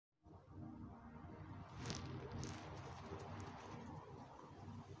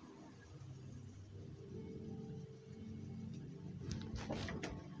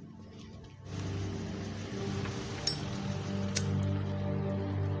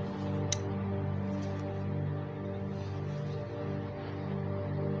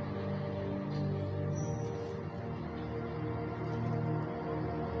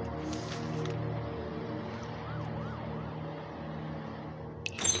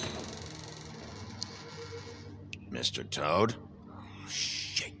Mr. Toad? Oh,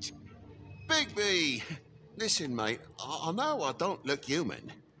 shit. Bigby! Listen, mate, I know I don't look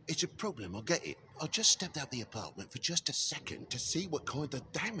human. It's a problem, I get it. I just stepped out the apartment for just a second to see what kind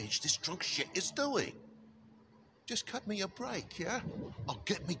of damage this drunk shit is doing. Just cut me a break, yeah? I'll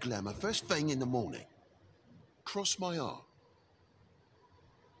get me glamour first thing in the morning. Cross my heart.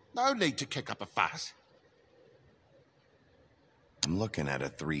 No need to kick up a fuss. I'm looking at a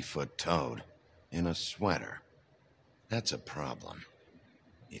 3-foot toad in a sweater. That's a problem.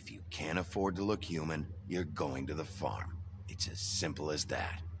 If you can't afford to look human, you're going to the farm. It's as simple as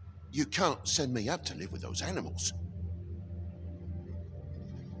that. You can't send me up to live with those animals.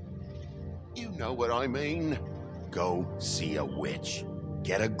 You know what I mean. Go see a witch.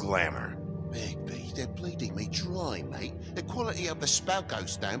 Get a glamour. Bigby, they're bleeding me dry, mate. The quality of the spout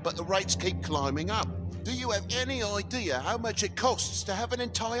goes down, but the rates keep climbing up. Do you have any idea how much it costs to have an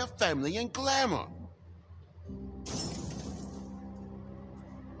entire family in glamour?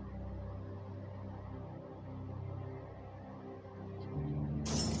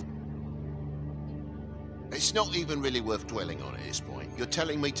 It's not even really worth dwelling on at this point. You're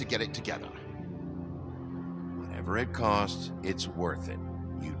telling me to get it together. Whatever it costs, it's worth it.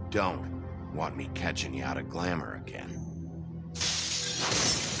 You don't want me catching you out of glamour again.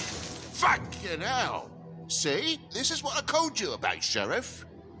 Fucking hell! See? This is what I told you about, Sheriff.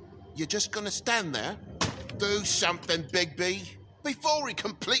 You're just gonna stand there? Do something, Bigby, before he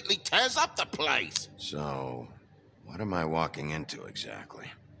completely tears up the place! So, what am I walking into exactly?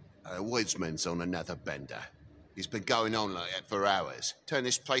 Woodsman's on another bender. He's been going on like that for hours. Turn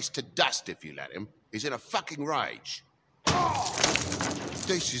this place to dust if you let him. He's in a fucking rage. Oh!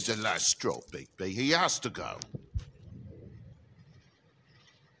 This is the last straw, Bigby. He has to go.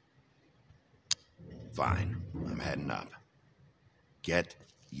 Fine. I'm heading up. Get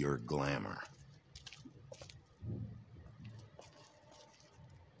your glamour.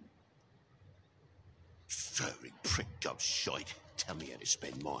 Furry prick of shite. Tell me how to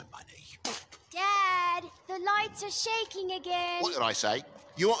spend my money. Dad, the lights are shaking again. What did I say?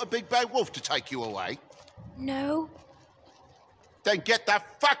 You want a big bad wolf to take you away? No. Then get the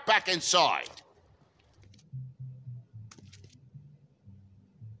fuck back inside.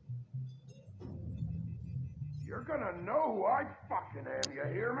 You're gonna know who I fucking am, you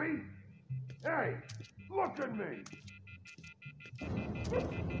hear me? Hey, look at me!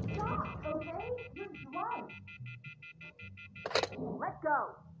 Stop, okay? You're drunk. Let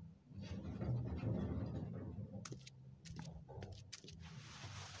go.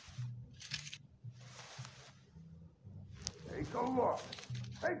 Take a look.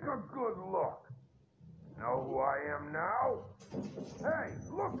 Take a good look. Know who I am now? Hey,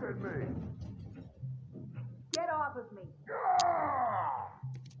 look at me! Get off of me. Ah!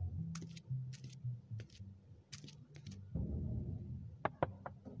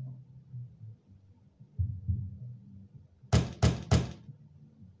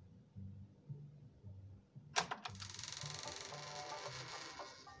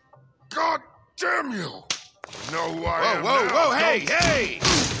 God damn you! Know who I am now? Whoa, hey!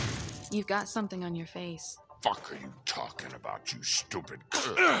 You've got something on your face. Fuck are you talking about, you stupid?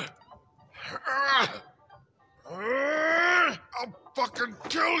 I'll fucking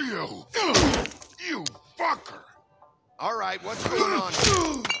kill you! You fucker! All right, what's going on?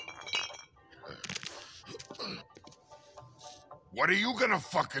 What are you gonna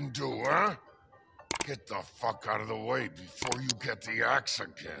fucking do, huh? Get the fuck out of the way before you get the axe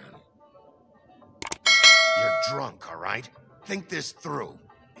again. You're drunk, all right? Think this through.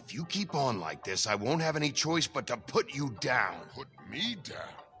 If you keep on like this, I won't have any choice but to put you down. Put me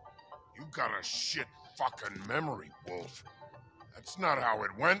down? You got a shit fucking memory, Wolf. That's not how it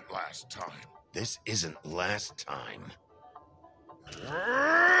went last time. This isn't last time.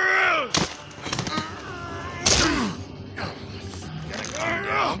 Gotta calm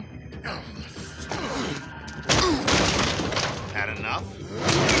down. Had enough?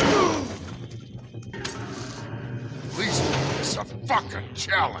 Please make this a fucking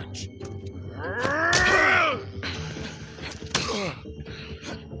challenge.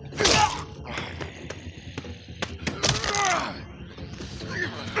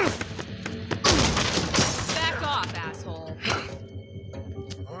 Back off, asshole.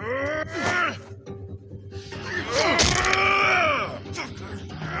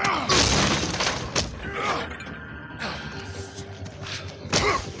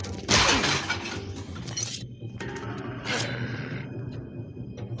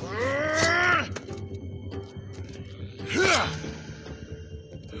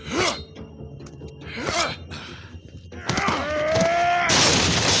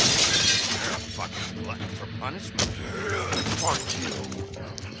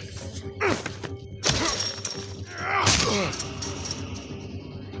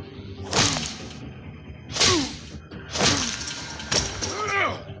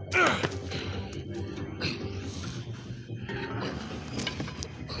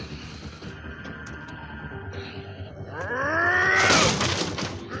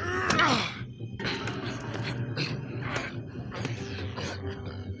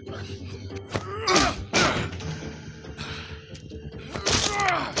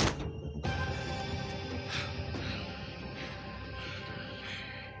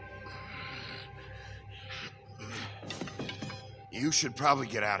 You should probably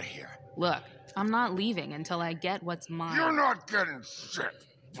get out of here. Look, I'm not leaving until I get what's mine. You're not getting shit,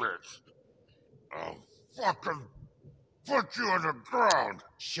 bitch. I'll fucking put you on the ground.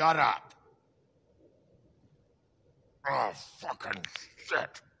 Shut up. Oh, fucking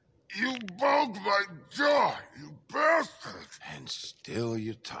shit. You broke my jaw, you bastard. And still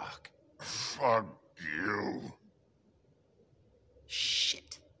you talk. Fuck you.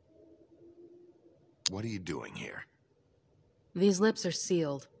 Shit. What are you doing here? These lips are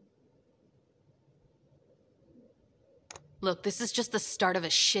sealed. Look, this is just the start of a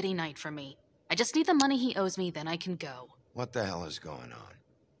shitty night for me. I just need the money he owes me, then I can go. What the hell is going on?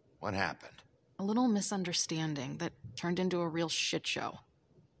 What happened? A little misunderstanding that turned into a real shit show.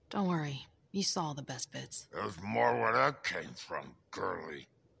 Don't worry, you saw the best bits. There's more where that came from, girly.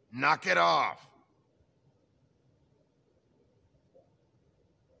 Knock it off!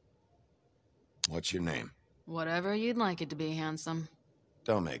 What's your name? Whatever you'd like it to be, handsome.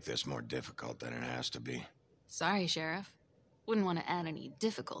 Don't make this more difficult than it has to be. Sorry, Sheriff. Wouldn't want to add any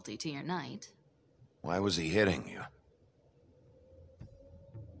difficulty to your night. Why was he hitting you?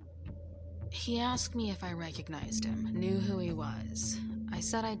 He asked me if I recognized him, knew who he was. I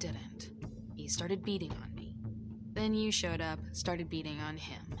said I didn't. He started beating on me. Then you showed up, started beating on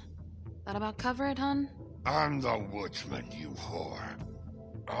him. That about cover it, hun? I'm the woodsman, you whore.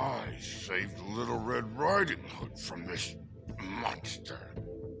 I saved Little Red Riding Hood from this monster.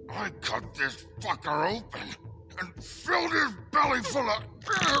 I cut this fucker open and filled his belly full of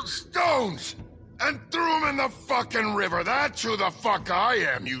stones and threw him in the fucking river. That's who the fuck I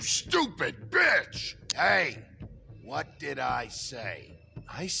am, you stupid bitch! Hey! What did I say?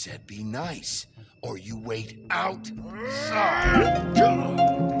 I said be nice, or you wait outside.